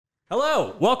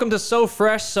Hello, welcome to So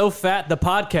Fresh, So Fat, the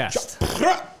podcast.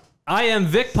 I am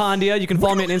Vic Pondia. You can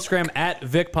follow me on Instagram at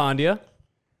Vic Pondia.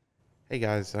 Hey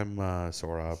guys, I'm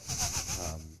Sorab.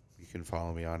 You can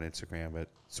follow me on Instagram at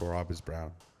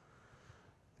SorabIsBrown.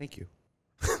 Thank you.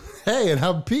 Hey, and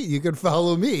I'm Pete. You can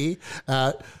follow me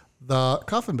at The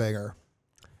Coffin Banger.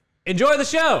 Enjoy the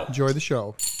show. Enjoy the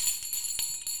show.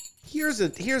 Here's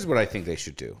what I think they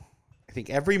should do. I think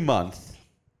every month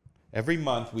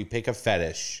we pick a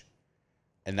fetish,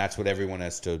 and that's what everyone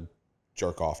has to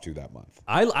jerk off to that month.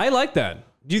 I like that.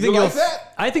 Do you think You like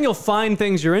that? I think you'll find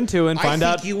things you're into and find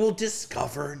out. you will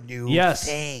discover new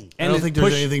things. I don't think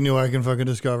there's anything new I can fucking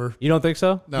discover. You don't think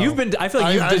so? No. You've been. I feel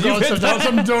like I've you've gone down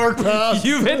some dark path.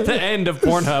 You've hit the end of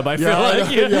Pornhub. I feel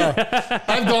like. Yeah.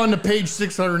 I've gone to page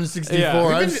 664. Yeah.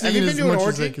 I've Have you seen been as to an much as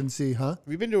orgy? I can see, huh? Have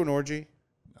you been to an orgy?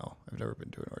 No, I've never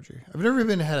been to an orgy. I've never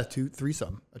even had a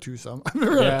threesome. I've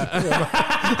never had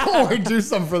a twosome. Or a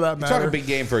twosome for that Talking matter. big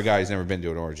game for a guy who's never been to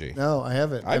an orgy. No, I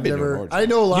haven't. I've been to an orgy. I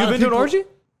know a lot You've of been to an people. orgy?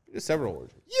 Several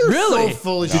orgies. You're Really? so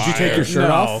foolish. Did you take your shirt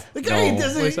off? The guy No.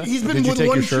 doesn't. He's been Did you with take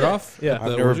one your shirt chick. off? Yeah. at I've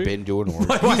the never orgy? been to an orgy.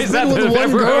 Why He's is been that? with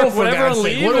one girl, for Would everyone God's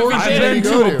sake. leave What if orgy he did did? he I've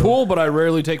been go to a to? pool, but I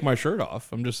rarely take my shirt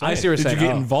off. I'm just saying. I see what you're Did saying. you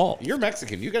get Oh. involved? You're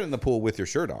Mexican. You get in the pool with your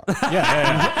shirt on.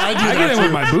 Yeah. I do I that get in too.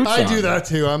 with my boots I on. do that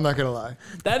too. I'm not gonna lie.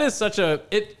 That is such a.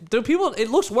 It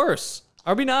looks worse.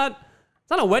 Are we not? It's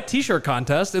not a wet T-shirt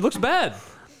contest. It looks bad.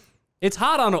 It's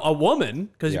hot on a woman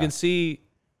because you Yeah. can see.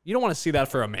 You don't want to see that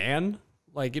for a man.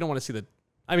 Like you don't want to see the.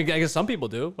 I mean, I guess some people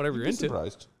do. Whatever you're into.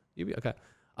 Surprised. You be okay.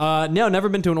 No, never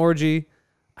been to an orgy.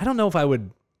 I don't know if I would.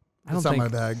 I don't It's not think. my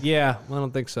bag. Yeah, I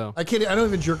don't think so. I don't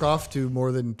even jerk off to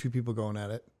more than two people going at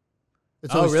it.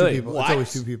 It's Oh, always really? two people. What? It's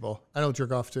always two people. I don't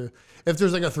jerk off to. If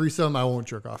there's like a threesome, I won't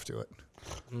jerk off to it.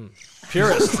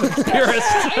 Purist. Purist.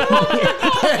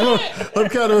 I'm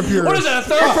kind of a purist. What is that? A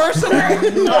third person?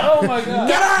 Oh my god.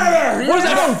 Get out of there! What is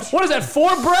that? What is that?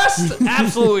 Four breast?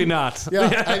 Absolutely not.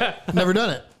 Yeah, I've never done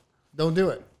it. Don't do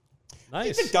it.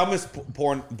 Nice. The dumbest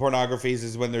pornographies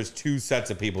is when there's two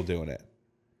sets of people doing it.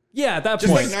 Yeah, at that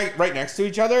Just point. like right next to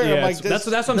each other. Yeah, I'm like, that's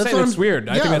this, what I'm saying. It's weird.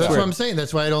 I Yeah, think that's what weird. I'm saying.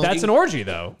 That's why I don't. That's an orgy,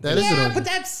 though. That is an yeah, orgy. but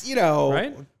that's,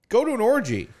 Right? go to an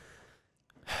orgy.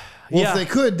 Well, Yeah. if they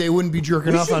could, they wouldn't be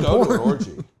jerking We off should on go porn. to an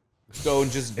orgy. Go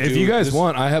and just If do you guys this.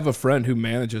 want, I have a friend who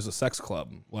manages a sex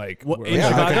club. Like, What, where- in like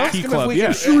Chicago? a Ask key him if club. we can-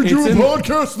 Yeah. Should we do It's a in-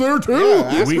 podcast there too? Yeah,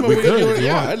 ask We- him if we can could do if it. you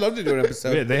Yeah, want. I'd love to do an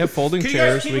episode. Yeah, they have folding Can you guys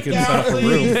chairs. keep We it can down, set up a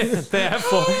please? room. They have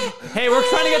full. Hey, we're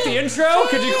trying to get the intro.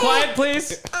 Could you quiet,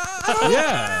 please?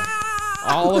 Yeah.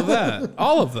 All of that.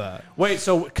 All of that. Wait,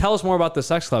 so tell us more about the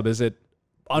sex club. Is it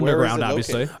underground, it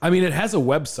obviously? located? I mean, it has a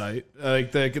website.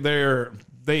 Like they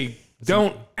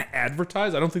don't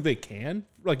advertise. I don't think they can.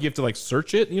 Like you have to like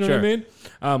search it. You know Sure. what I mean?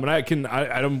 And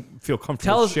I don't feel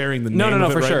comfortable Tell us- sharing the No, name no,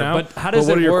 of it for right sure. now. But how does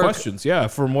what it are your work? questions? Yeah,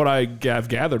 from what I've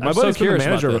gathered, my I'm so buddy's been the curious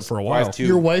manager about of it this. for a Why is while. two-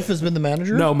 Your wife has been the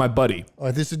manager? No, my buddy. Oh,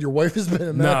 I think your wife has been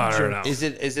a No, manager. no. Is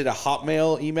it a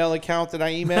Hotmail email account that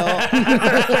I email?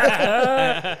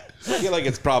 I feel like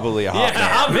it's probably a Hotmail.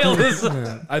 Yeah, Hotmail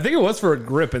is. I think it was for a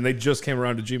grip, and they just came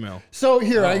around to Gmail. So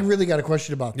here, I really got a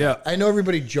question about that. Yeah. I know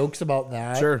everybody jokes about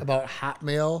that, Sure. about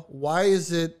Hotmail. Why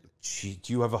is it? Gee,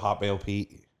 do you have a Hotmail,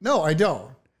 Pete? No, I don't.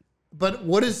 But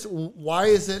why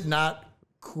is it not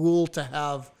cool to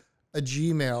have a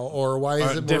Gmail, or why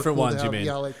is it more different cool ones, to you have, mean?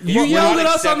 Yeah, like, You Well, yelled not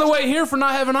at us on the accept- way here for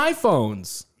not having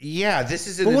iPhones. Yeah, this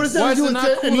is but what does that Why have to do is it with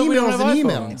not cool an that we email? don't Is have an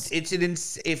email.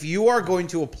 iPhones? if you are going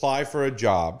to apply for a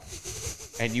job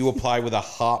and you apply with a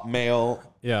Hotmail,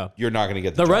 Yeah. you're not going to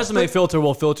get the The job. resume filter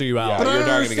will filter you out. Yeah. But I You're don't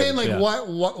not gonna get understand, it. like,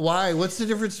 Yeah. why? What's the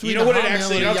difference between You know what a it Hotmail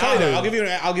actually? and I'll a tell you that. Yahoo? I'll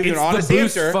give you an It's honest the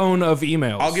boost answer. phone of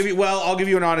emails. I'll give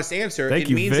you an honest answer. Thank it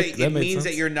you, means Vic. that That it makes means sense.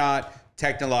 that you're not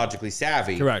technologically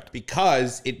savvy. Correct.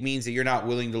 Because it means that you're not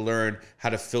willing to learn how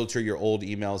to filter your old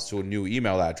emails to a new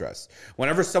email address.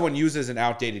 Whenever someone uses an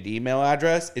outdated email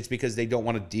address, it's because they don't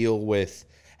want to deal with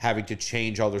having to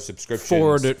change all their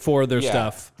subscriptions for their Yeah.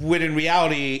 stuff. When in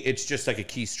reality, it's just like a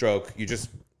keystroke. You just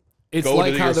It's go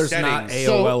like to how your there's not settings.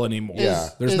 AOL anymore. Yeah.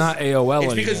 There's not AOL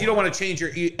It's anymore. because you don't want to change your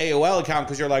AOL account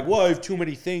because you're like, well, I have too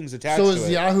many things attached So to is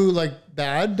it. Yahoo like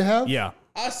bad to have? Yeah.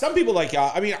 Some people like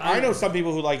Yahoo. I mean, I know some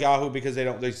people who like Yahoo because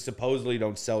they supposedly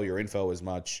don't sell your info as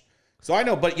much. So I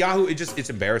know, but Yahoo, it's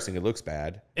embarrassing. It looks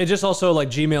bad. It just also like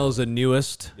Gmail is the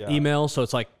newest email, so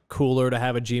it's like cooler to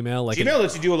have a Gmail. Like Gmail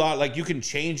lets you do a lot. Like you can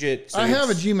change it. So I have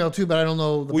a it's- Gmail too, but I don't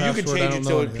know the Well, you password. can I change don't it know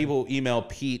so anything. people email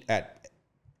Pete at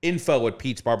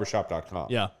info@petesbarbershop.com.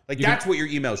 Yeah. Like You that's what your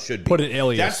email should be. put an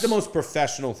alias. That's the most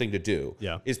professional thing to do.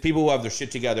 Yeah. Is people who have their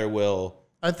shit together will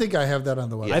I think I have that on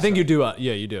the website. I think you do.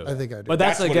 Yeah, you do. I think I do. But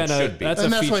that's That's what it again, should be. that's and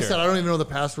a that's feature. why I said I don't even know the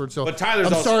password. So But Tyler's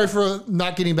I'm also- sorry for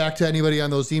not getting back to anybody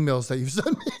on those emails that you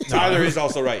sent me. Tyler is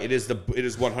also right. It is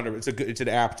 100. It's an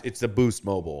app. It's the Boost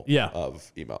Mobile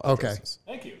of email addresses.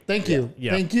 Thank you.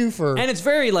 Yeah. Thank you for. And it's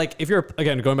very like if you're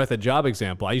again going back to the job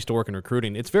example. I used to work in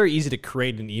recruiting. It's very easy to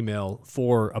create an email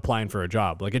for applying for a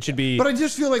job. Like it should be. But I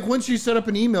just feel like once you set up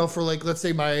an email for like, let's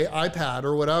say my iPad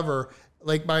or whatever,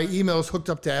 like my email is hooked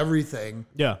up to everything.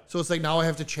 Yeah. So it's like now I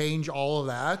have to change all of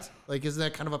that. Like, isn't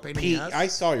that kind of a pain in Pete, the ass? I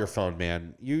saw your phone,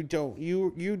 man. You don't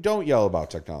yell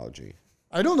about technology.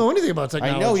 I don't know anything about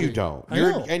technology. I know you don't. I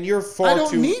know. And you're far I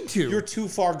don't too. need to. You're too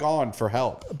far gone for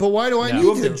help. But why do I need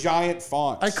You have to? the giant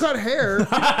font. I cut hair. He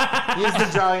has the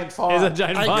giant font. Is a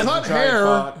giant I font. cut Giant hair.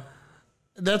 font.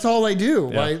 That's all I do.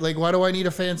 Yeah. Why do I need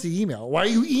a fancy email? Why are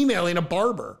you emailing a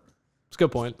barber? It's a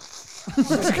good point.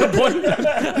 It's a good point.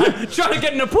 I'm trying to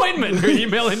get an appointment. You're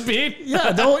emailing Pete.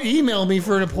 Yeah, don't email me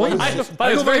for an appointment.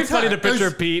 But it's go very by funny to text. picture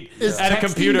Pete is at a texting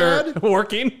computer bad?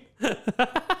 working.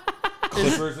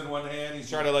 Clippers in one hand. He's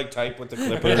trying to like type with the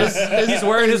clippers. He's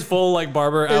wearing his full like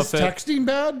barber Is outfit. texting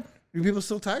bad? Do people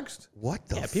still text? What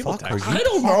the people fuck are text. you? I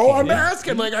don't know. I'm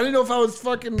asking. Like, I didn't know if I was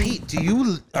fucking. Pete, do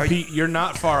you? Are you? Pete, you're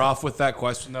not far off with that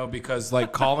question though, because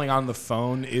like calling on the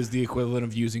phone is the equivalent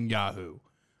of using Yahoo.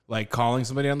 Like calling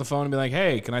somebody on the phone and be like,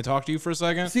 "Hey, can I talk to you for a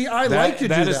second?" See, I like to do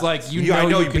That is that. like you Yeah, know, I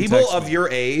know you can people text of me. your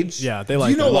age. Yeah, they Do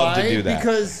like you know that. love why? to do that.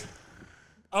 Because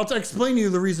I'll explain to you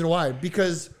the reason why.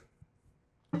 Because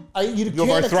you You have can't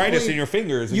arthritis explain- in your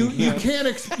fingers. And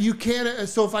You can't.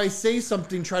 So if I say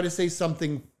something, try to say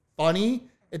something funny,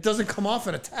 it doesn't come off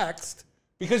in a text.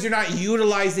 because you're not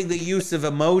utilizing the use of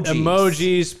emojis.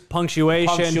 Emojis,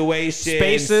 punctuation,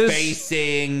 spaces,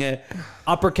 spacing.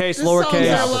 uppercase, This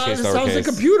lowercase. Uppercase, sounds like lowercase.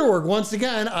 computer work. Once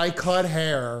again, I cut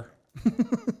hair.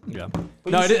 Yeah.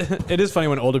 No, it is funny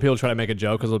when older people try to make a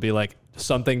joke because it'll be like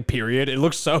something period. It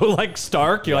looks so like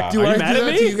stark. You're like, Yeah. are you I mad do at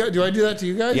that to you me? guys? Do I do that to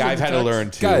you guys? Yeah, in I've the had to text?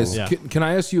 learn too. Guys, Yeah. can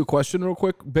I ask you a question real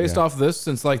quick based off this?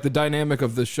 Since like the dynamic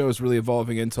of this show is really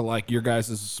evolving into like your guys'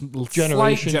 slight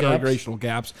generational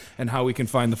gaps and how we can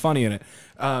find the funny in it.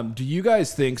 Do you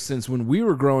guys think since when we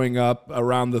were growing up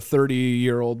around the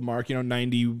 30-year-old mark,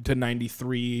 90 to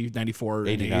 93, 94 in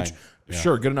 89. age,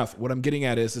 sure, good enough. What I'm getting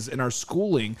at is in our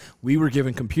schooling, we were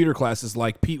given computer classes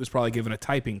like Pete was probably given a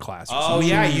typing class. Or Oh something.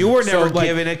 yeah, you were never So, like,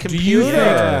 given a do you computer.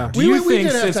 think, do you We think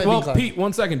did have since, typing well, class. Pete,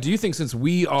 1 second. Do you think since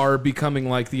we are becoming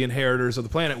like the inheritors of the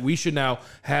planet, we should now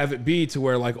have it be to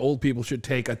where like old people should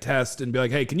take a test and be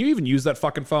like, hey, can you even use that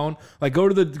fucking phone? Like go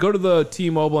to the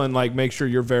T-Mobile and like make sure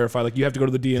you're verified. Like you have to go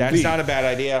to the DMV. That's not a bad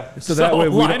idea. so that way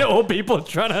we line don't, of old people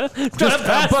trying to just,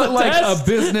 pass but the like test. a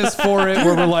business for it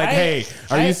where we're like, hey,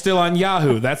 are you still on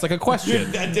Yahoo? That's like a question.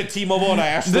 The T-Mobile and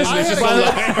Ashland.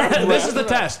 This is the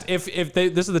test. This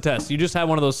is the test. You just have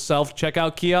one of those self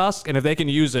checkout kiosks, and if they can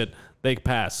use it, they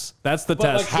pass. That's the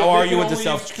test. How are you with the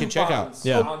self-checkout?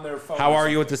 Yeah. On their phone. How are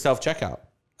you with the self-checkout?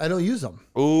 I don't use them.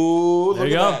 Ooh, There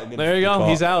you go. There you go.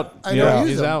 He's out. I don't use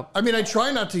he's them. out. I mean, I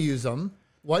try not to use them.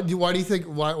 Why do you think?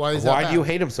 Why is that? Why bad? do you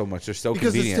hate them so much? They're so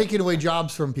Because convenient. it's taking away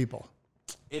jobs from people.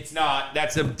 It's not. No,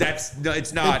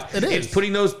 it's not. It is. It's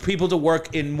putting those people to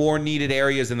work in more needed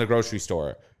areas in the grocery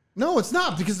store. No, it's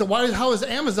not because how is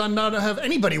Amazon not have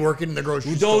anybody working in the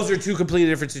grocery store? Those are two completely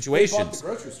different situations.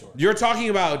 You're talking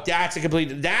about that's a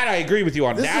complete. That I agree with you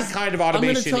on. This That is- kind of I'm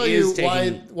automation gonna tell is you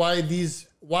taking.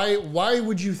 why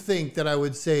would you think that I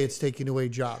would say it's taking away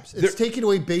jobs? It's taking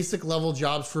away basic level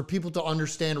jobs for people to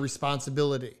understand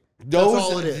responsibility. That's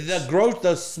all it is.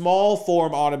 The small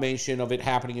form automation of it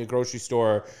happening at a grocery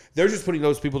store, they're just putting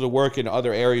those people to work in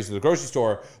other areas of the grocery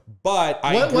store. But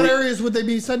What areas would they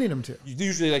be sending them to?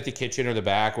 usually like the kitchen or the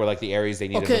back, or like the areas they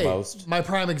need it the Okay, most. my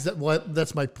prime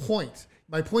that's my point.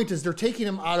 My point is they're taking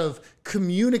them out of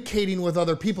communicating with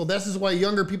other people. This is why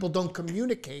younger people don't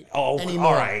communicate anymore.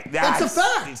 all right. That's a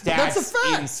fact. That's a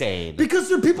fact. Insane. Because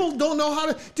their people don't know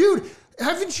how to. Dude,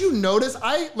 haven't you noticed?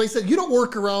 Like I said, you don't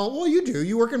work around. Well, you do.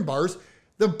 You work in bars.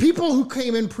 The people who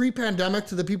came in pre-pandemic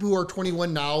to the people who are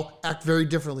 21 now act very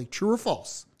differently. True or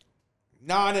false?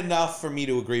 Not enough for me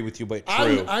to agree with you, but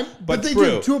true. But they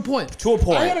true. do to a point. To a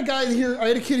point. I had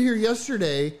a kid here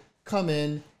yesterday come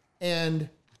in and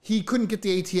he couldn't get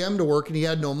the ATM to work and he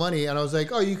had no money. And I was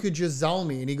like, oh, you could just Zelle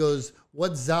me. And he goes,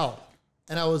 what's Zelle?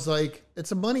 And I was like,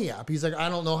 it's a money app. He's like, I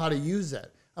don't know how to use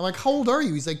it. I'm like, how old are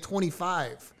you? He's like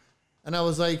 25. And I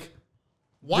was like,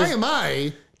 why am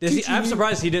I? I'm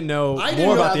surprised he didn't know I didn't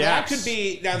more know about the that apps. could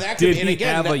be now. That could Did be, and he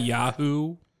again, have that- a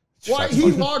Yahoo? Why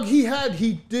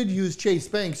he did use Chase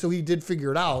Bank, so he did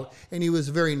figure it out, and he was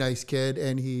a very nice kid,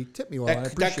 and he tipped me well. That- And I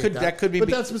that appreciate could- that could be- but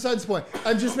that's besides the point.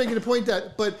 I'm just making a point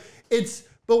that, but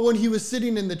But when he was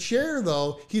sitting in the chair,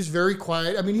 though, he's very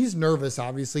quiet. I mean, he's nervous,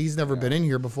 obviously. He's never been in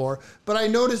here before. But I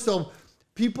noticed, though,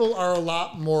 people are a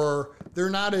lot more, they're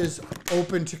not as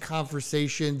open to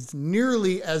conversations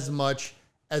nearly as much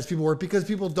as people were because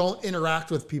people don't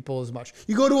interact with people as much.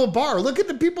 You go to a bar, look at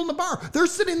the people in the bar. They're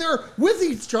sitting there with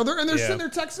each other and they're sitting there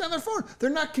texting on their phone. They're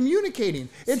not communicating.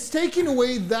 It's taking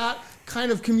away that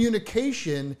kind of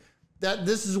communication that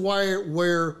this is why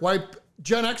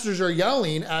Gen Xers are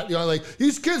yelling at, like,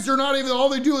 these kids are not even, all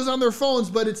they do is on their phones,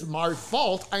 but it's my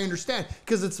fault. I understand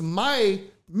because it's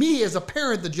me as a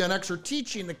parent, the Gen Xer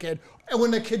teaching the kid. And when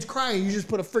the kid's crying, you just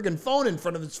put a friggin' phone in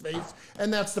front of his face.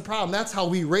 And that's the problem. That's how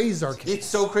we raise our kids. It's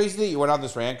so crazy that you went on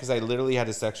this rant because I literally had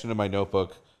a section in my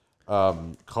notebook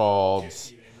called...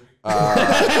 Pete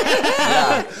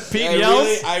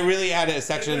yells? I really had a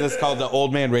section in this called the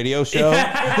Old Man Radio Show.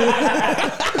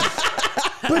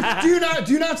 But do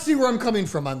you not see where I'm coming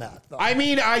from on that, though? I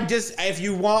mean, if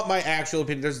you want my actual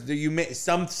opinion,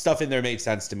 some stuff in there made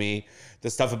sense to me. The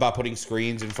stuff about putting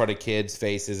screens in front of kids'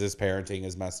 faces as parenting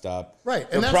is messed up. Right.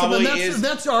 And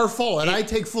that's our fault. And I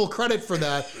take full credit for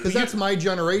that because that's my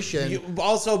generation.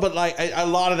 But like a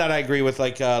lot of that I agree with.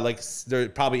 Like there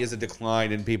probably is a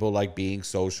decline in people like being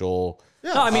social.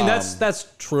 Yeah. No, I mean,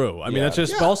 that's true. I mean, that's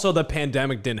just also the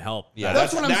pandemic didn't help. Yeah,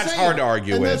 that's hard to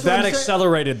argue with. That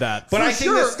accelerated that. But I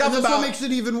think the stuff that's what makes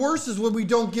it even worse is when we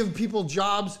don't give people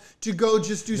jobs to go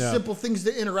just do simple things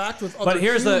to interact with other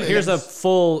humans. But here's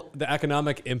the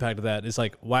economic impact of that is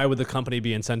like, why would the company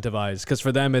be incentivized? Because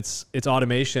for them, it's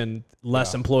automation,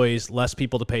 less employees, less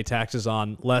people to pay taxes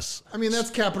on, less. I mean,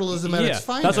 that's capitalism at its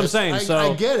finest. That's what I'm saying.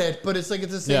 I get it, but it's like at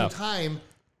the same time,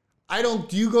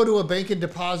 do you go to a bank and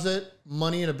deposit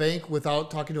money in a bank without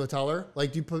talking to a teller?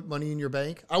 Like, do you put money in your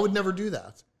bank? I would never do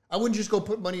that. I wouldn't just go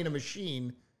put money in a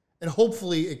machine and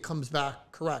hopefully it comes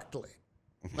back correctly.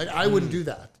 Like, I wouldn't do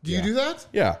that. Do you do that?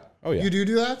 Yeah. Oh, yeah. You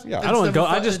do that? Yeah. I don't go.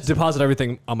 I just deposit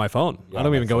everything on my phone. I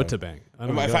don't even go to bank.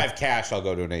 If I have cash, I'll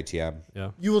go to an ATM.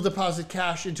 Yeah. You will deposit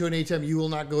cash into an ATM. You will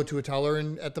not go to a teller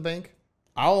at the bank?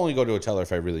 I'll only go to a teller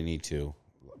if I really need to.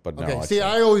 But no. Okay. See,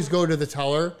 I always go to the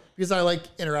teller because I like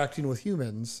interacting with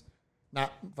humans,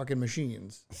 not fucking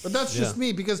machines. But that's just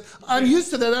me because I'm used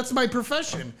to that. That's my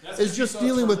profession. It's just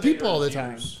dealing with people all the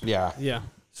time. Yeah. Yeah.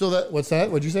 So what's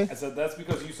that? What'd you say? I said that's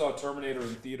because you saw Terminator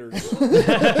in theaters.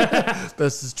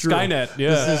 This is true. Skynet. Yeah.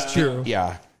 This is true.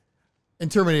 Yeah.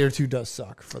 And Terminator 2 does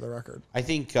suck, for the record. I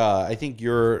think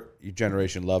your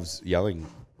generation loves yelling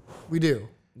We do.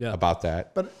 about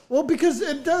that. But because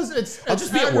it does, it's I'll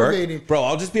just be at work, bro.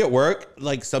 I'll just be at work.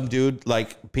 Like some dude,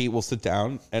 like Pete, will sit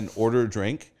down and order a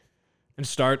drink And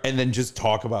start. and then just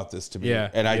talk about this to me.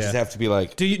 Yeah, and I just have to be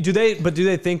like, do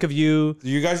they think of you?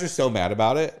 you guys are so mad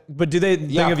about it. But do they think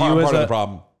of you I'm as part of the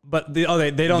problem. But they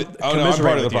don't. Oh no, I'm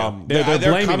part of the with you. problem. They're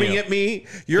They're blaming coming you. at me.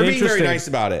 You're being very Interesting. nice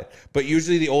about it, but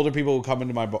usually the older people who come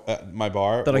into my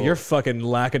bar, They're like, you're fucking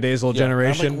lackadaisical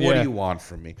generation. I'm like, what do you want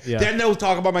from me? Yeah. Then they'll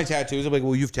talk about my tattoos. I'm like,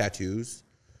 well, you have tattoos.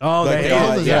 Oh, Like, they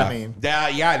hell does yeah, that mean?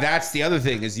 That's the other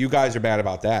thing is you guys are bad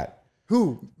about that.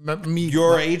 Who? Me?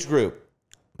 Your age group.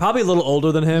 probably a little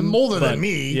older than him. Older but- than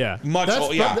me. Yeah. Much That's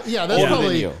older. Yeah. that's Older probably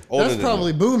than you. Older that's than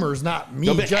probably you. boomers, not me.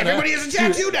 They'll be, Gen everybody X. has a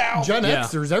tattoo Dude, now. Gen Yeah.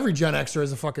 Xers, every Gen Xer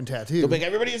has a fucking tattoo. They'll be,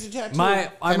 everybody has a tattoo.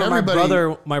 I remember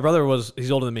everybody- my brother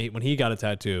he's older than me. When he got a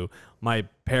tattoo, my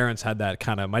parents had that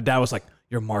kind of, my dad was like,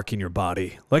 you're marking your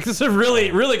body. Like this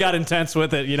really got intense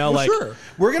with it, you know, like Sure.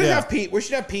 We're going to have Pete. We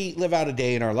should have Pete live out a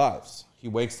day in our lives. He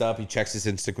wakes up, he checks his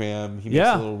Instagram, he makes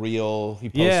a little reel, he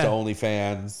posts to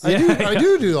OnlyFans. I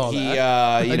do all that. He,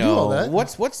 I do all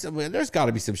that. there's got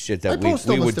to be some shit that post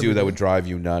we would almost do every that day. would drive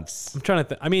you nuts. I'm trying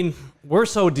to I mean, we're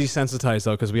so desensitized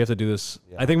though because we have to do this.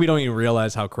 I think we don't even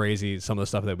realize how crazy some of the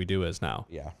stuff that we do is now.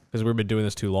 Yeah. Because we've been doing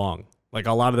this too long. Like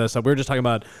a lot of this stuff. We were just talking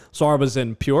about, so I was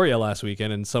in Peoria last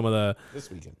weekend and some of the,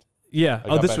 This weekend. yeah. I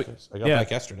got this back, week. I got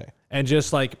back yesterday. And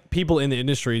just like people in the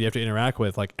industry you have to interact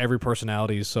with, like every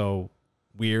personality is so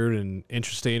weird and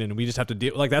interesting, and we just have to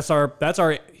deal. Like that's our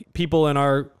people in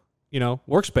our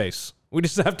workspace. We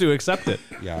just have to accept it.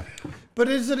 Yeah. But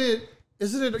isn't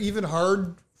it even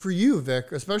hard for you,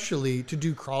 Vic, especially to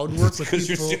do crowd work with Because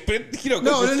people? you're stupid. You know,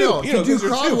 No. To do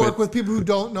crowd stupid. work with people who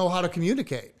don't know how to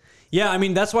communicate. Yeah, I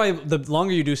mean that's why the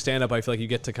longer you do stand up, I feel like you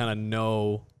get to kind of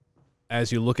know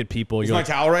as you look at people. Is You're my like,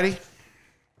 towel ready?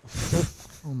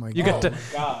 Oh my you god! get to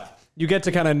God, you get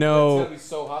to kind of it's know. gonna be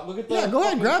so hot. Look at that. Yeah, go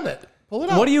ahead, grab it, pull it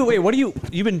out. What do you've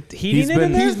been heating it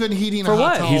in there? He's been heating For a hot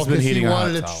what? towel He's been because heating he a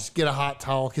wanted hot to towel. just get a hot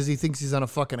towel because he thinks he's on a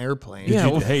fucking airplane. Yeah,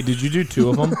 well- Hey, did you do 2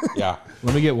 of them? Yeah.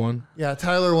 Let me get one. Yeah,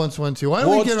 Tyler wants one too. Why don't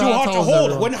Well, we it's get too hot hot to towels? hold.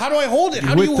 everyone? How do I hold it?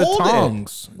 How do With you the hold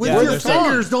tongs. With Yeah, your there's like-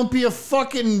 fingers, don't be a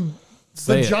fucking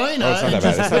Say vagina. Oh, it's not and that bad.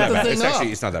 just It's not put that the bad. thing It's up.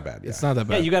 actually, it's not that bad. It's not that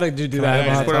bad. Yeah, you got to do Can that. I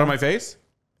just put it on my face?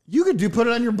 You could put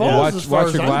it on your balls Watch- as far watch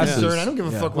as your I'm glasses. concerned. I don't give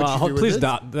a Yeah. fuck what Well, you do please with it.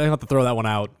 don't. They don't have to throw that one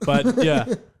out. But yeah.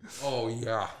 Oh,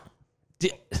 yeah.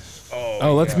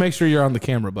 Oh, let's make sure you're on the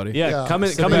camera, buddy. Yeah, come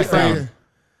in sit come in back frame. down.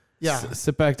 Yeah.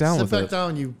 Sit back down Sit with back it.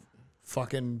 down, you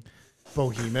fucking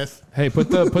behemoth. Hey, put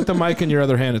the mic in your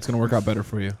other hand. It's gonna work out better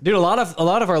for you. Dude, a lot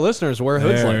of our listeners wear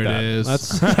hoods There like it that. is.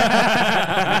 That's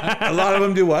A lot of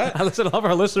them do what? I listen. A lot of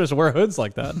our listeners wear hoods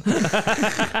like that.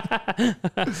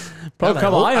 Poke a I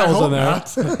couple hope- eye I holes in hope there.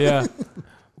 not. Yeah.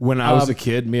 When I was a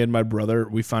kid, me and my brother,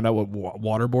 we found out what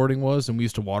waterboarding was, and we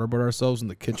used to waterboard ourselves in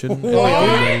the kitchen. Oh,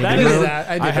 yeah. That I is- did that.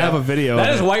 I did I have that. a video. That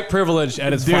of is it. white privilege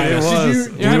at its Dude, it finest. was.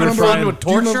 Did you You're having remember- fun with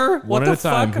do you remember- torture? One What at the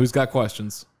a time. fuck? Who's got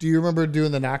questions? Do you remember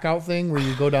doing the knockout thing where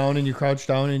you go down and you crouch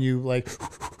down and you like,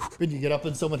 and you get up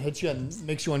and someone hits you and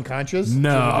makes you unconscious? Did you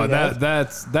No, ever do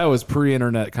that was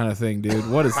pre-internet kind of thing, dude.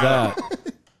 What is that?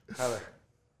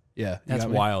 Yeah, you That's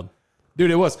got me? wild. Dude.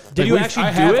 It was. Did you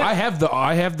actually do it? I have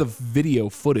the video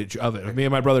footage of it. Me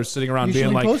and my brother sitting around You being should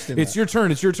be like, posting "It's that. your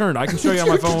turn. It's your turn. I can show you on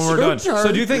my phone when we're done." turn.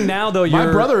 So do you think now though My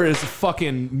you're brother is a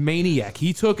fucking maniac.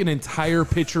 He took an entire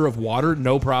pitcher of water,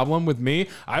 no problem with me.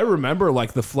 I remember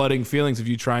like the flooding feelings of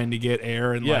you trying to get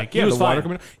air and Yeah, like he was the water fine.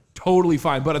 coming. Totally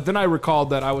fine. But then I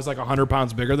recalled that I was like 100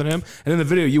 pounds bigger than him. And in the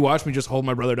video, you watched me just hold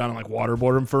my brother down and like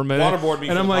waterboard him for a minute. Waterboard me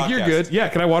and for I'm the like, "You're podcast. good. Yeah,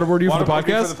 can I waterboard you for the Waterboard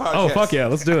me podcast? for the podcast. Oh, fuck yeah,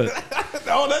 let's do it."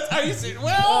 No, that's how you see it.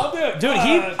 Well, dude,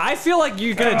 I feel like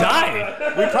you're gonna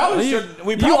die. we probably should.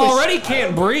 We You probably already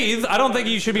can't breathe. I don't think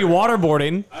you should be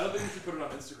waterboarding. I don't think we should put it on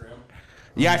Instagram.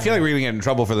 Yeah, I feel like we're gonna get in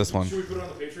trouble for this one. Should we put it on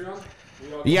the Patreon?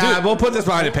 Yeah, we'll put this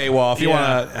behind a paywall if you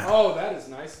Yeah. want to. Oh, that is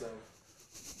nice though.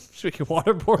 Should we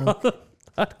waterboard on the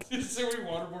So we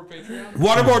waterboard Patreon?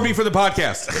 Waterboard me for the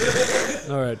podcast.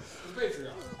 All right. Patreon.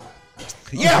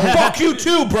 Yeah, fuck you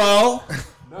too, bro.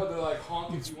 No, they're like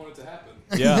honk if you want it to happen.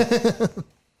 Yeah.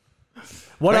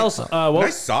 What else?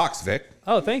 Nice socks, Vic.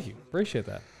 Oh, thank you. Appreciate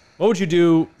that. What would you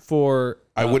do for?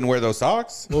 I wouldn't wear those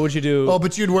socks. What would you do? Oh,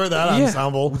 but you'd wear that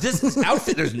ensemble. This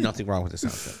outfit, there's nothing wrong with this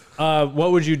outfit.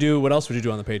 What would you do? What else would you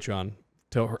do on the Patreon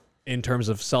in terms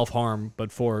of self harm,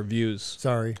 but for views?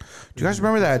 Sorry. Do you guys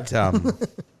remember that? I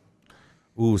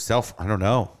don't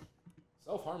know.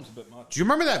 Self-harm's a bit much. Do you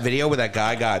remember that video where that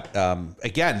guy got?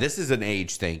 Again, this is an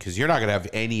age thing because you're not gonna have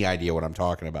any idea what I'm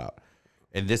talking about,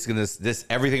 and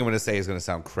everything I'm gonna say is gonna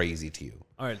sound crazy to you.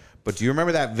 All right. But do you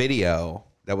remember that video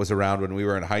that was around when we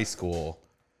were in high school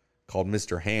called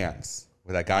Mr. Hands,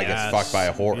 where that guy gets fucked by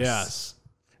a horse? Yes.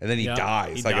 And then he Yeah,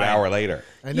 dies he like died. an hour later.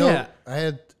 I know. Yeah. I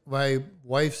had my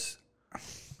wife's.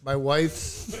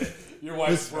 Your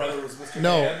wife's brother was Mr.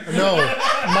 No,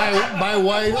 my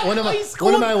wife. One of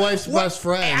my wife's best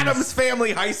friends. Adam's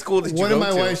Family High School did you One go of my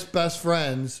to? wife's best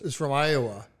friends is from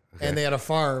Iowa, and they had a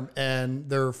farm, and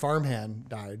their farmhand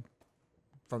died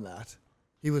from that.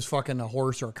 He was fucking a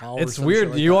horse or a cow. It's or some weird. shit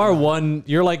like You that. are one.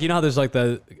 You're like, you know how there's like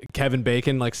the Kevin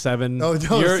Bacon, like 7. Oh,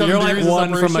 no, you're 7 like degrees of one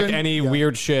from like separation? any Yeah.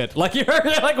 weird shit. Like you're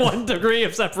like 1 degree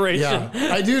of separation.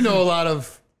 Yeah, I do know a lot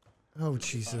of. Oh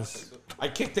Jesus! I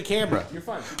kicked the camera. You're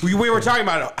fine. We were talking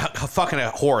about fucking a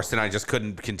horse, and I just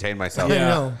couldn't contain myself. I Yeah.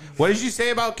 know. What did you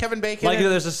say about Kevin Bacon? Like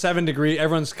there's a 7 degree.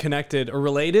 Everyone's connected or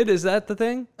related. Is that the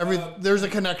thing? There's a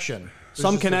connection.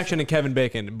 Some connection to Kevin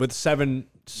Bacon with 7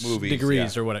 Movies,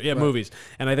 degrees yeah. or whatever. Yeah, movies.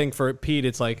 And I think for Pete,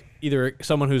 it's like either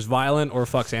someone who's violent or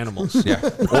fucks animals. Yeah.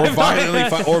 Or violently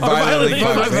fuck violently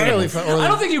animals. I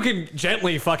don't think you can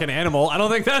gently fuck an animal. I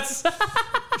don't think that's.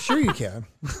 Sure, you can.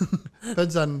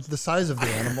 Depends on the size of the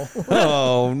animal.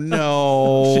 Oh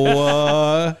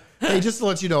no. Hey, just to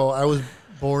let you know, I was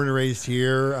born and raised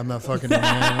here. I'm not fucking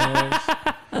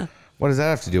animals. What does that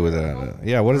have to do with it?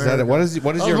 Yeah. What is that? What is I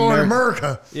was your born in Ameri-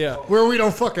 America, Yeah. where we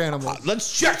don't fuck animals.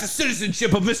 Let's check the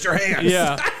citizenship of Mr. Hands.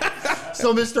 Yeah.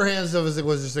 So Mr. Hands was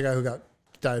just a guy who died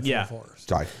from Yeah. the forest.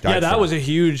 Died Yeah, that from was a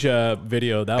huge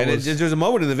video. That And was. there's a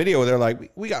moment in the video where they're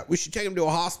like, we should take him to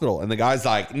a hospital. And the guy's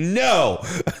like, no,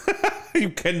 you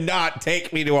cannot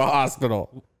take me to a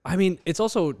hospital. I mean, it's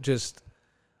also just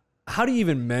how do you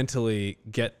even mentally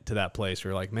get to that place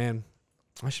where you're like, man,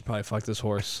 I should probably fuck this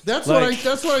horse. That's Like, what I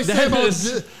say that about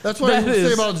is- that's what I that say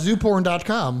is- about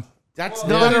zooporn.com. That's Yeah,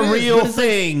 not it a is, real but it's like-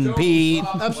 thing, Pete.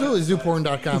 Absolutely,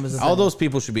 zooporn.com is a All thing. those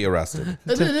people should be arrested.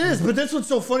 It is, but that's what's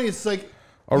so funny. It's like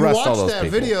Arrest you all watch those that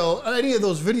people. video, any of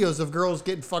those videos of girls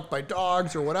getting fucked by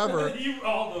dogs or whatever.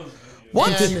 All those videos.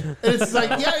 What? And it's like,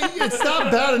 yeah, it's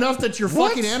not bad enough that you're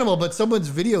fucking animal, but someone's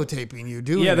videotaping you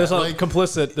doing Yeah, there's that. like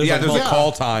complicit. There's There's a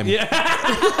call time. Yeah.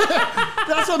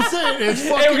 That's what I'm saying. It's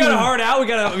fucking. Hey, we got a hard out.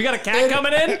 We got a cat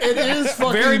coming in. It is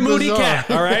fucking Very moody bizarre.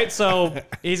 cat. All right, so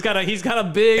he's got a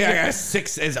big. Yeah, I got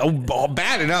 6. It's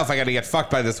bad enough. I got to get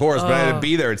fucked by this horse, but I had to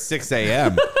be there at 6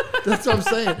 a.m. That's what I'm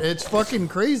saying. It's fucking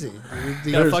crazy.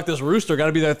 Gotta fuck this rooster. Got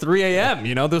to be there at 3 a.m.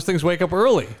 You know, those things wake up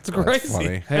early. It's crazy.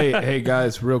 Funny. Hey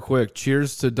guys, real quick.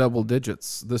 Cheers to double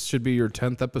digits. This should be your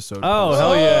 10th episode. Oh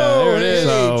hell yeah! There it is.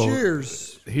 Hey, So- cheers.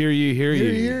 Hear ye. Hear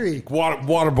ye.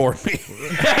 Waterboard me.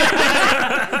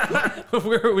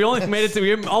 we only made it to.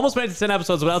 We almost made it to 10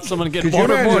 episodes without someone getting Could you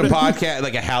imagine a waterboarded. podcast,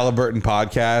 like a Halliburton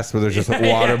podcast, where there's just just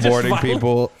waterboarding violent.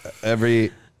 people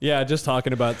every... Yeah, just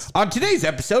talking about. On today's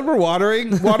episode, we're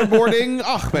waterboarding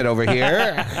Ahmed over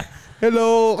here.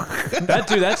 Hello.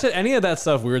 That's it. Any of that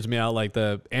stuff weirds me out. Like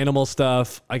the animal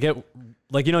stuff. I get.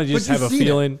 Like, you know, you just But have you've a seen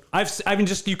feeling. I mean,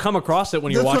 just you come across it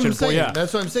when you're That's what watching. I'm saying. Yeah.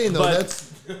 That's what I'm saying, though. But- That's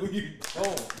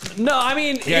No, I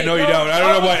mean. Yeah, no, you don't. I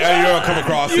don't know why you don't come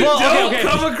across it. Well, okay.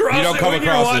 come across You don't it come when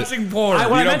across you're it. watching porn.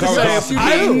 What I You meant don't to come say. across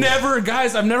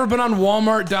it. I've never been on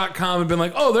Walmart.com and been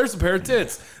like, oh, there's a pair of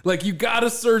tits. Like, you gotta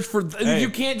search for. You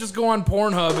can't just go on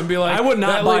Pornhub and be like, I would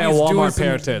not that buy a lady's doing Walmart some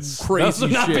pair of tits. Crazy That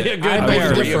would not shit. be a good I pair. beg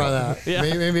Fair. to differ on that.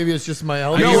 Yeah. Maybe it's just my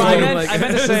No, algorithm. I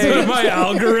meant to say my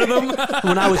algorithm.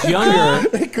 when I was younger.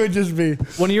 It could just be.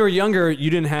 When you were younger, you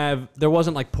didn't have. There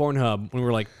wasn't like Pornhub when we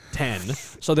were like 10.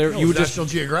 So there you would just National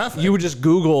Geographic. you would just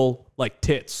Google like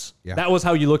tits. Yeah. That was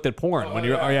how you looked at porn when you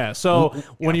were. Oh yeah. So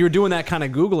when you were doing that kind of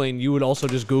Googling, you would also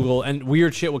just Google and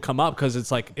weird shit would come up because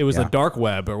it's like it was the dark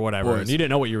web or whatever, and you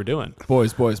didn't know what you were doing.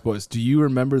 Boys. Do you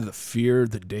remember the fear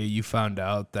the day you found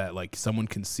out that like someone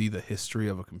can see the history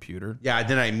of a computer? Yeah,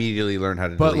 then I immediately learned how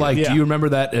to But delete like, it. Yeah. do you remember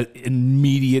that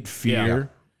immediate fear? Yeah.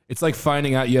 It's like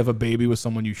finding out you have a baby with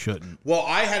someone you shouldn't. Well,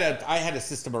 I had a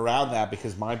system around that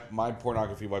because my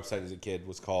pornography website as a kid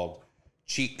was called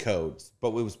Cheat Codes, but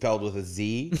it was spelled with a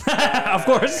Z. Of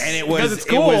course, And it because was it's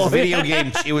cool.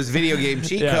 it was video game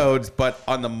cheat Yeah. codes, but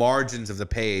on the margins of the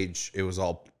page it was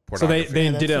all So they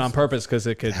pornography. did it on purpose because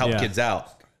it could help yeah. kids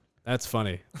out. That's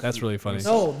funny. That's really funny.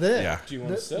 No, this. Yeah. Do you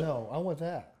want to sip? No, I want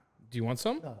that. Do you want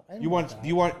some? No, I You don't want that.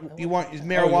 you want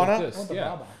marijuana?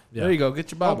 Yeah. Yeah. There you go.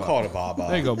 Get your Don't baba. call it a baba.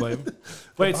 There you go, babe.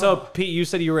 Wait, so Pete, you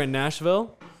said you were in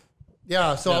Nashville.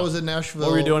 Yeah, so I was in Nashville.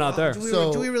 What were you doing out there?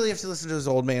 So- Do we really have to listen to those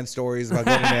old man stories about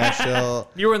going to Nashville?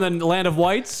 You were in the land of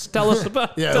whites. Tell us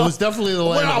about. Yeah, it was definitely the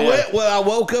land. I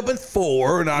woke up at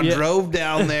 4 and I Yeah. drove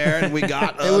down there and we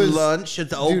got was- lunch at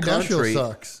the old Dude, Nashville country.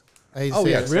 sucks. I hate to Oh,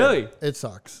 say yeah, it. really? It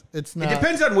sucks. It's It not.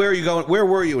 depends on where you going. Where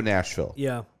were you in Nashville?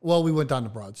 Yeah. Well, we went down to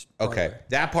Broad. Okay,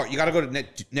 that part you got to go to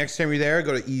next time you're there.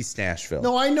 Go to East Nashville.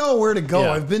 No, I know where to go.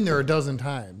 Yeah. I've been there a dozen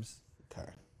times. Okay.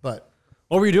 But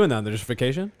What were you doing down there? Just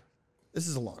vacation? this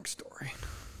is a long story.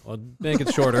 Well, make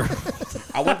it shorter.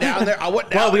 I went down there.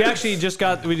 Well, we actually just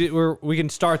got. We can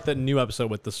start the new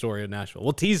episode with the story of Nashville.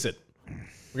 We'll tease it.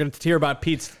 We're gonna hear about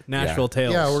Pete's Nashville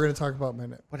tales. Yeah, we're going to talk about my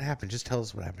What happened? Just tell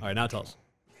us what happened. All right, now tell us.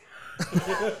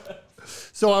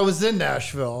 So I was in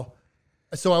Nashville.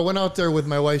 So I went out there with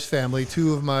my wife's family.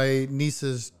 2 of my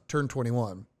nieces turned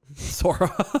 21. Sora.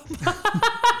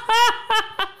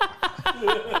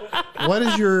 What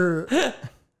is your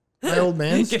my old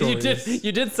man story?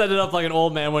 you did set it up like an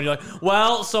old man when you're like,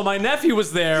 well, so my nephew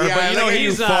was there, Yeah, but you know like you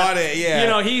he's fought not. it, yeah. You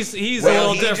know he's a Well,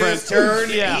 little he different. Just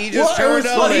turned, yeah. He just Well, turned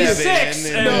well, 11. he's 6,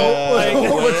 and, and-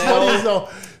 What's funny is though,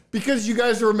 because you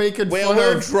guys were making well, fun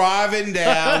we're of. driving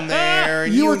down there.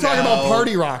 And You were talking about know.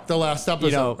 Party Rock the last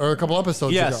episode, know, or a couple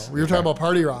episodes yes. ago. We were talking about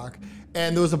Party Rock,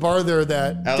 and there was a bar there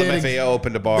that LMFAO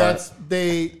opened a bar.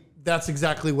 That's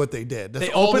exactly what they did. That's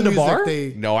They all the opened a music bar?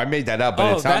 they. No, I made that up, but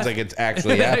Oh, it sounds that- like it's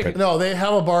actually happened. No, they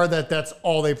have a bar that's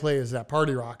all they play is that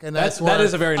Party Rock, and that's That where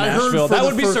is a very I heard Nashville. for That the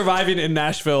would be first- surviving in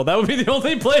Nashville. That would be the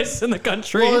only place in the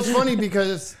country. Well, it's funny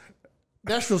because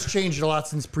Nashville's changed a lot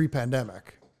since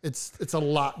pre-pandemic. It's a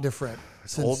lot different.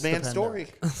 Since Old the man pandemic. story.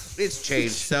 It's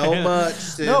changed so much.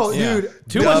 Since No, Yeah.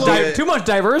 dude. Too much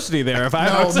diversity there. If I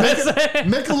No, would say.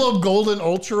 Michelob Golden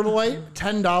Ultralight,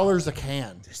 $10 a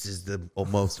can. This is the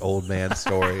most old man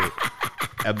story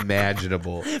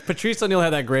imaginable. Patrice O'Neill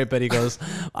had that great bit. He goes,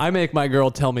 "I make my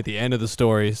girl tell me the end of the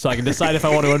story so I can decide if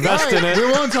I want to invest All in right, it."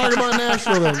 we won't talk about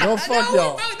Nashville then. Go fuck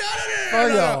y'all.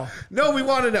 Fuck y'all. No, we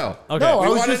want to know. Okay. No, I We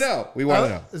was want to just- know. We want to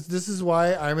know. This is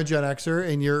why I'm a Gen Xer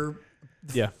and you're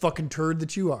Yeah. fucking turd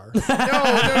that you are.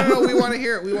 No. We want to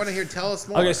hear it. We want to hear. Tell us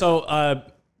more. Okay, so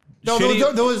No,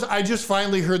 shitty. those. I just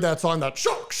finally heard that song. That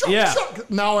shock. Yeah.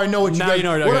 Now I know what you. Now guys, you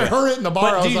know what when I okay. heard it in the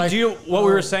bar, But I was like, what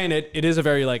we were saying, it is a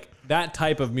very like that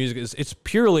type of music is it's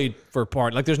purely for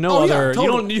part. Like there's no Oh, yeah, other.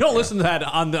 totally. You don't listen to that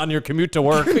on your commute to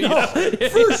work. You know?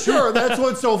 for sure. That's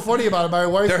what's so funny about it. My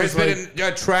wife There was has like,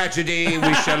 been a tragedy.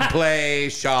 We shall play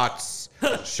shots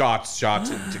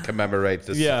to commemorate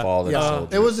this fallen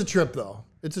soldier. it was a trip though.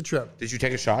 It's a trip. Did you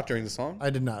take a shot during the song? I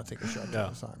did not take a shot during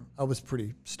the song. I was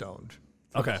pretty stoned.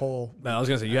 Okay. Whole, No, I was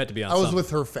gonna say you had to be on. I was something. with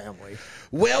her family.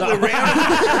 Well,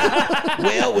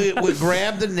 we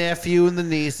grabbed the nephew and the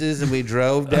nieces and we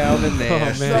drove down to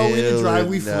Nashville. No, we didn't drive.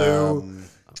 We flew.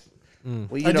 Well,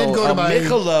 I did go to my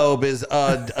Michelob is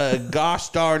gosh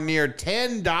darn near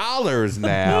 $10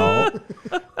 now,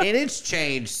 and it's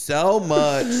changed so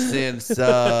much since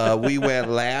we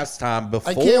went last time. Before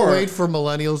I can't wait for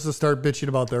millennials to start bitching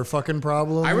about their fucking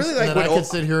problems. I really like and when then I can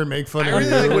sit here and make fun of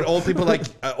you. when old people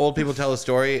tell a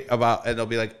story about, and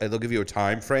they'll give you a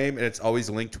time frame, and it's always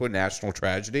linked to a national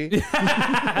tragedy.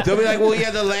 They'll be like, well,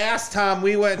 yeah, the last time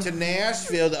we went to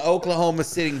Nashville, the Oklahoma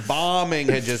City bombing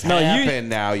had just happened.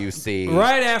 Now you see.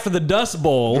 Right after the Dust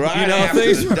Bowl,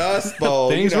 After the Dust Bowl,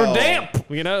 things were damp.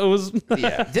 You know, it was.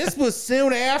 Yeah, this was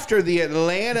soon after the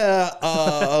Atlanta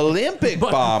Olympic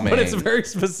bombing. But it's very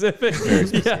specific.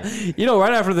 Yeah, you know,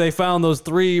 right after they found those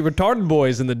 3 retarded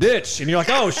boys in the ditch, and you're like,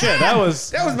 oh shit, that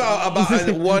was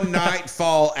about one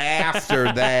nightfall after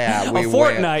that. A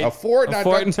fortnight,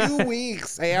 about 2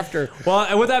 weeks after. Well,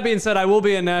 and with that being said, I will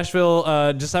be in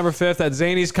Nashville December 5th at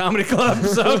Zany's Comedy Club.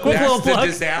 So quick That's little the plug.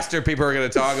 disaster people are going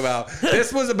to talk about.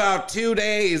 This was about 2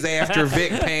 days after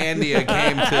Vic Pandia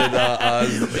came to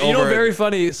the. You know, very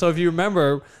funny. So if you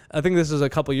remember, I think this is a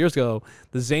couple years ago.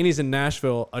 The Zanies in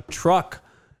Nashville, a truck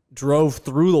drove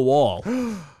through the wall.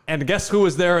 And guess who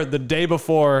was there the day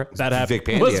before that happened?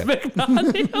 Vic Pandia. Was Vic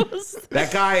Pandia.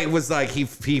 That guy was like, he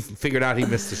figured out he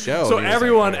missed the show. So and he was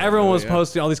everyone like, was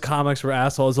posting, all these comics were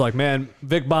assholes. Like, man,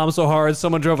 Vic bombed so hard,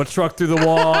 someone drove a truck through the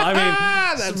wall. I mean,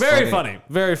 That's very funny,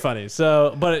 very funny.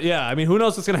 So, but yeah, I mean, who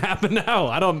knows what's gonna happen now?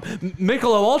 Michelob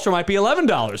Ultra might be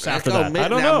 $11 after that. I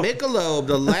don't know. Michelob,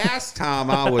 the last time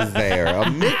I was there, a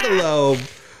Michelob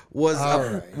was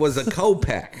a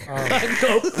Kopek.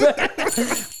 Go back.